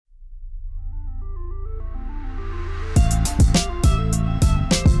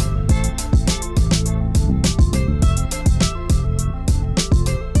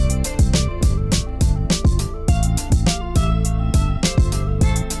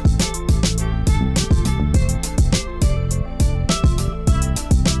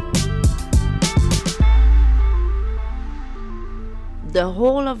the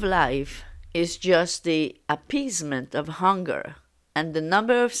whole of life is just the appeasement of hunger and the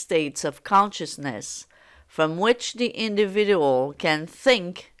number of states of consciousness from which the individual can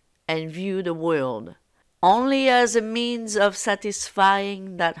think and view the world, only as a means of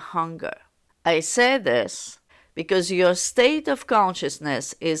satisfying that hunger. I say this because your state of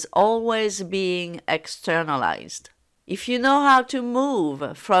consciousness is always being externalized. If you know how to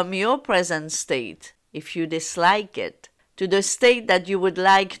move from your present state, if you dislike it, to the state that you would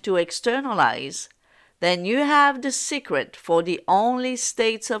like to externalize, then you have the secret for the only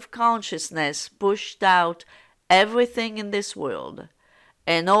states of consciousness pushed out everything in this world,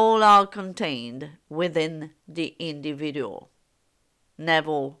 and all are contained within the individual.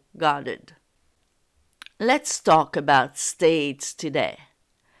 Neville Goddard. Let's talk about states today,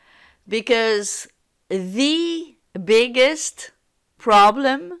 because the biggest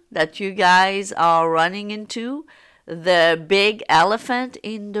problem that you guys are running into, the big elephant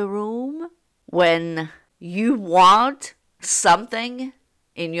in the room, when you want something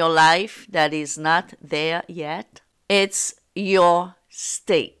in your life that is not there yet, it's your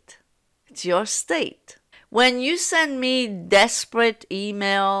state. It's your state. When you send me desperate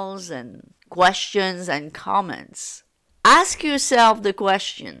emails and questions and comments, ask yourself the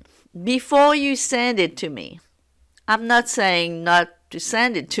question before you send it to me. I'm not saying not to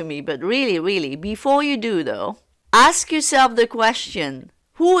send it to me, but really, before you do though, ask yourself the question,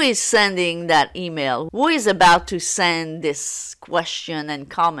 who is sending that email? Who is about to send this question and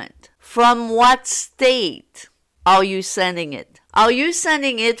comment? From what state are you sending it? Are you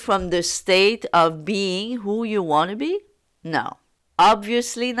sending it from the state of being who you want to be? No,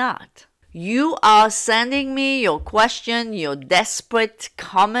 obviously not. You are sending me your question, your desperate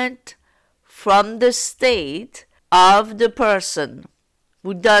comment from the state of the person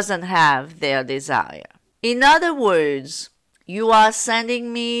who doesn't have their desire. In other words, you are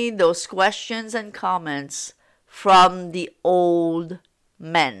sending me those questions and comments from the old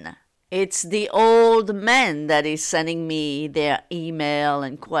men. It's the old men that is sending me their email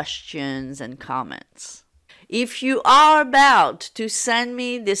and questions and comments. If you are about to send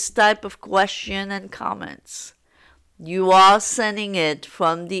me this type of question and comments, you are sending it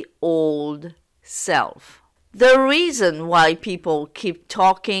from the old self. The reason why people keep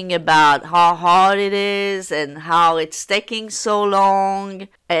talking about how hard it is and how it's taking so long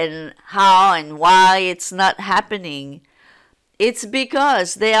and how and why it's not happening, it's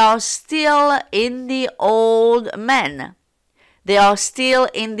because they are still in the old men. They are still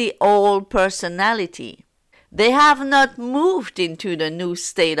in the old personality. They have not moved into the new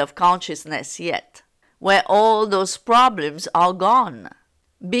state of consciousness yet, where all those problems are gone.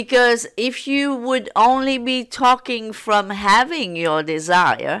 Because if you would only be talking from having your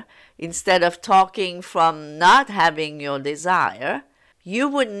desire, instead of talking from not having your desire, you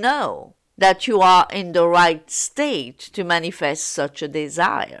would know that you are in the right state to manifest such a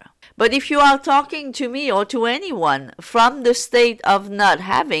desire. But if you are talking to me or to anyone from the state of not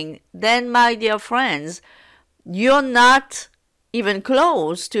having, then my dear friends, you're not even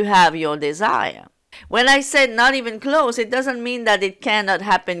close to have your desire. When I said not even close, it doesn't mean that it cannot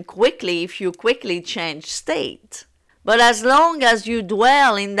happen quickly if you quickly change state. But as long as you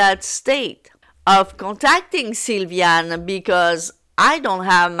dwell in that state of contacting Sylviane because I don't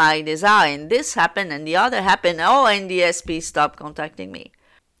have my desire and this happened and the other happened, oh, NDSP, stop contacting me.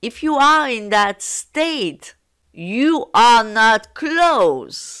 If you are in that state, you are not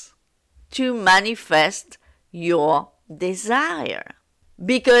close to manifest your desire.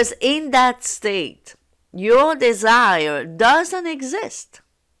 Because in that state, your desire doesn't exist.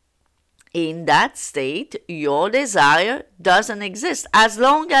 In that state, your desire doesn't exist. As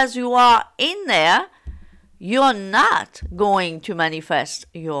long as you are in there, you're not going to manifest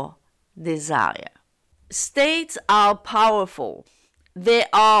your desire. States are powerful. They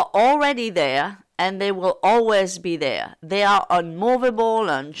are already there and they will always be there. They are unmovable,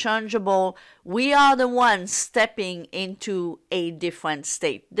 unchangeable. We are the ones stepping into a different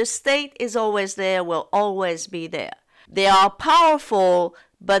state. The state is always there, will always be there. They are powerful,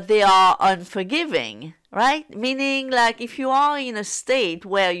 but they are unforgiving, right? Meaning, like, if you are in a state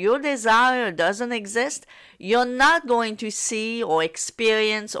where your desire doesn't exist, you're not going to see or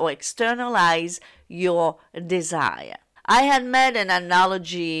experience or externalize your desire. I had made an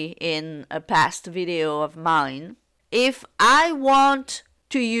analogy in a past video of mine. If I want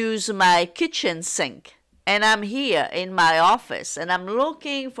to use my kitchen sink and I'm here in my office and I'm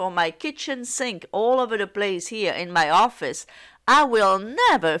looking for my kitchen sink all over the place here in my office, I will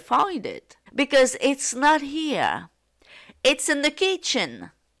never find it because it's not here. It's in the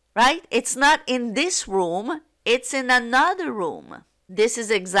kitchen, right? It's not in this room. It's in another room. This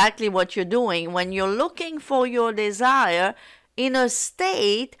is exactly what you're doing when you're looking for your desire in a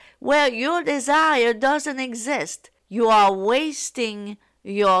state where your desire doesn't exist. You are wasting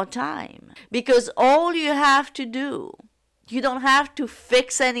your time, because all you have to do, you don't have to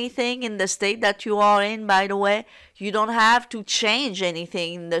fix anything in the state that you are in, by the way. You don't have to change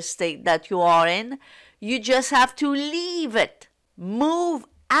anything in the state that you are in. You just have to leave it. Move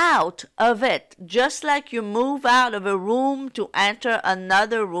out of it, just like you move out of a room to enter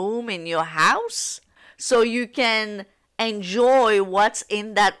another room in your house, so you can enjoy what's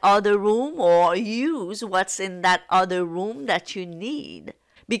in that other room or use what's in that other room that you need.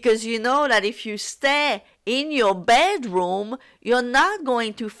 Because you know that if you stay in your bedroom, you're not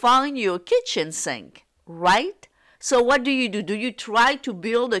going to find your kitchen sink, right? So what do? Do you try to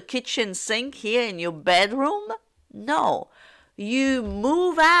build a kitchen sink here in your bedroom? No. You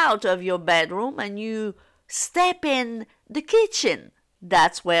move out of your bedroom and you step in the kitchen.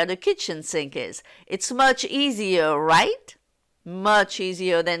 That's where the kitchen sink is. It's much easier, right? Much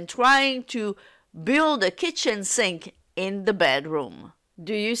easier than trying to build a kitchen sink in the bedroom.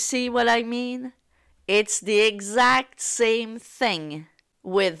 Do you see what I mean? It's the exact same thing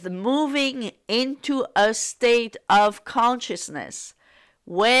with moving into a state of consciousness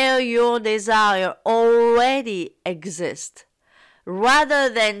where your desire already exists, rather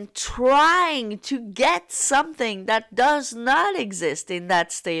than trying to get something that does not exist in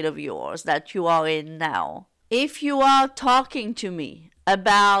that state of yours that you are in now. If you are talking to me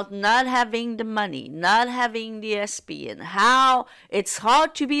about not having the money, not having the SP, and how it's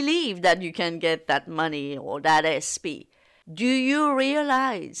hard to believe that you can get that money or that SP, do you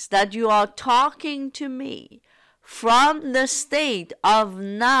realize that you are talking to me from the state of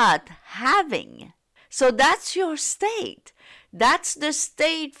not having? So that's your state. That's the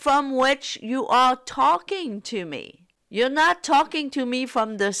state from which you are talking to me. You're not talking to me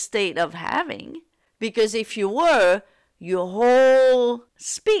from the state of having, because if you were, your whole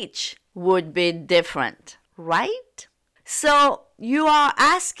speech would be different, right? So you are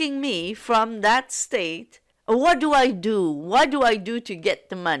asking me from that state, what do I do? What do I do to get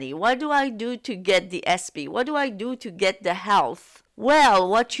the money? What do I do to get the SP? What do I do to get the health? Well,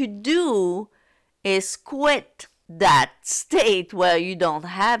 what you do is quit that state where you don't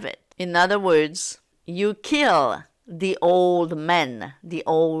have it. In other words, you kill the old man, the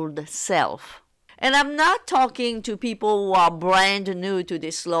old self. And I'm not talking to people who are brand new to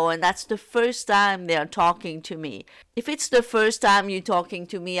this law and that's the first time they're talking to me. If it's the first time you're talking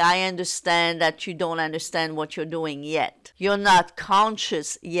to me, I understand that you don't understand what you're doing yet. You're not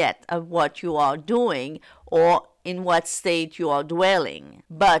conscious yet of what you are doing or in what state you are dwelling.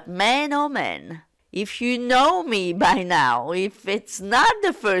 But man, oh man, if you know me by now, if it's not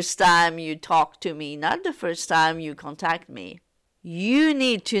the first time you talk to me, not the first time you contact me, you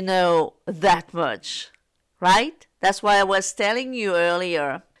need to know that much, right? That's why I was telling you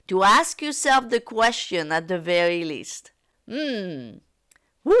earlier to ask yourself the question at the very least. Who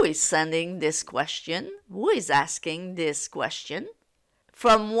is sending this question? Who is asking this question?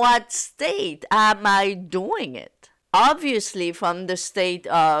 From what state am I doing it? Obviously from the state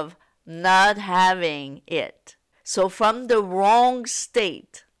of not having it. So from the wrong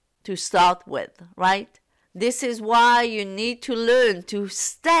state to start with, right? This is why you need to learn to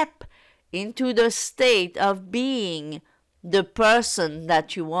step into the state of being the person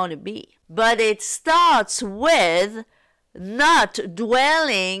that you want to be. But it starts with not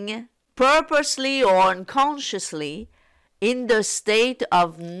dwelling purposely or unconsciously in the state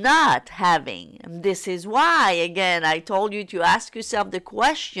of not having. And this is why, again, I told you to ask yourself the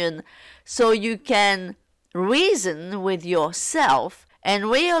question so you can reason with yourself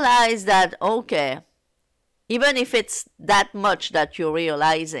and realize that, okay, even if it's that much that you're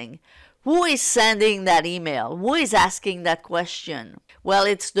realizing, who is sending that email? Who is asking that question? Well,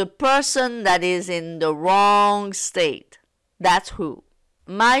 it's the person that is in the wrong state. That's who.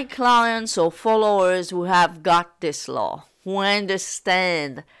 My clients or followers who have got this law, who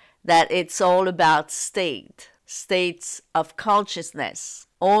understand that it's all about states of consciousness.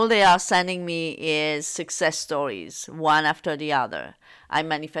 All they are sending me is success stories, one after the other. I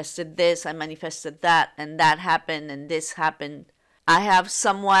manifested this, I manifested that, and that happened, and this happened. I have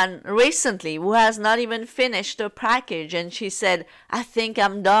someone recently who has not even finished her package, and she said, I think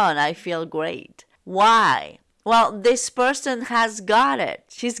I'm done, I feel great. Why? Well, this person has got it.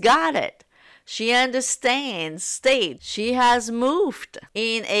 She's got it. She understands state. She has moved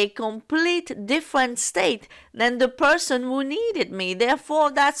in a complete different state than the person who needed me.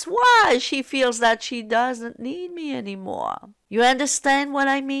 Therefore, that's why she feels that she doesn't need me anymore. You understand what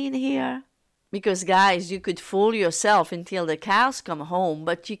I mean here? Because, guys, you could fool yourself until the cows come home,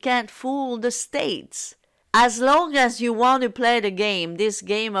 but you can't fool the states. As long as you want to play the game, this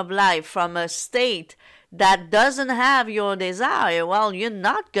game of life, from a state that doesn't have your desire, well, you're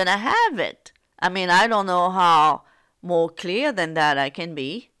not gonna have it. I mean, I don't know how more clear than that I can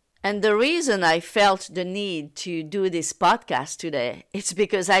be. And the reason I felt the need to do this podcast today, it's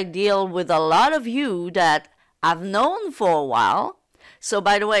because I deal with a lot of you that I've known for a while. So,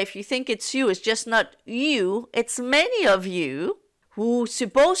 by the way, if you think it's you, it's just not you, it's many of you who's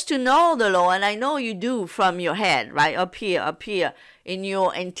supposed to know the law, and I know you do from your head, right? Up here, in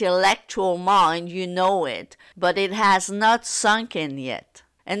your intellectual mind, you know it, but it has not sunk in yet.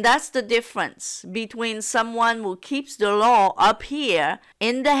 And that's the difference between someone who keeps the law up here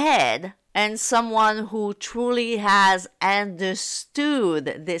in the head and someone who truly has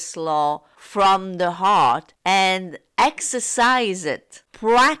understood this law from the heart and exercise it,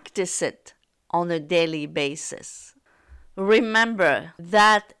 practice it on a daily basis. Remember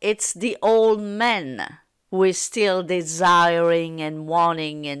that it's the old man who is still desiring and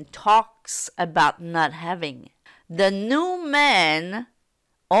wanting and talks about not having. The new man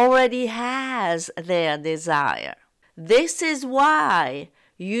already has their desire. This is why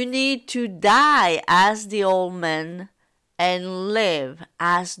you need to die as the old man and live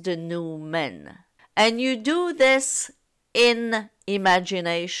as the new man. And you do this in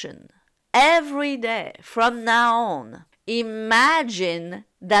imagination. Every day from now on, imagine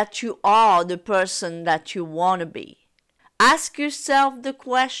that you are the person that you want to be. Ask yourself the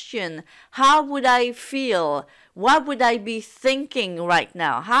question, how would I feel? What would I be thinking right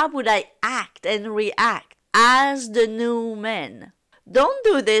now? How would I act and react as the new man? Don't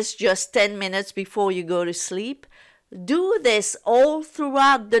do this just 10 minutes before you go to sleep. Do this all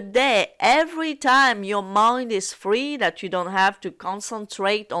throughout the day. Every time your mind is free, that you don't have to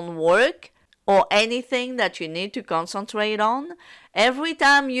concentrate on work or anything that you need to concentrate on. Every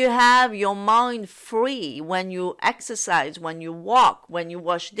time you have your mind free, when you exercise, when you walk, when you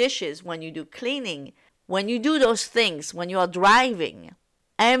wash dishes, when you do cleaning, when you do those things, when you are driving,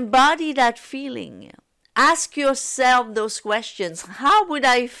 embody that feeling. Ask yourself those questions. How would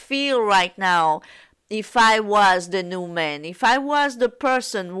I feel right now if I was the new man? If I was the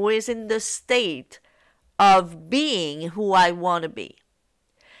person who is in the state of being who I want to be?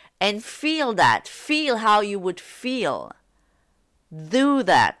 And feel that. Feel how you would feel. Do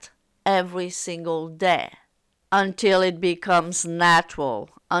that every single day until it becomes natural,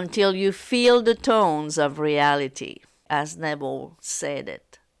 until you feel the tones of reality, as Neville said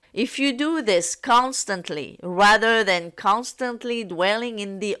it. If you do this constantly, rather than constantly dwelling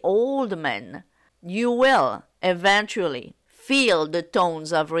in the old man, you will eventually feel the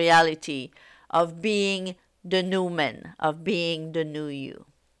tones of reality, of being the new man, of being the new you.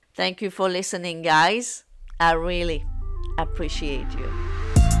 Thank you for listening, guys. I really appreciate you.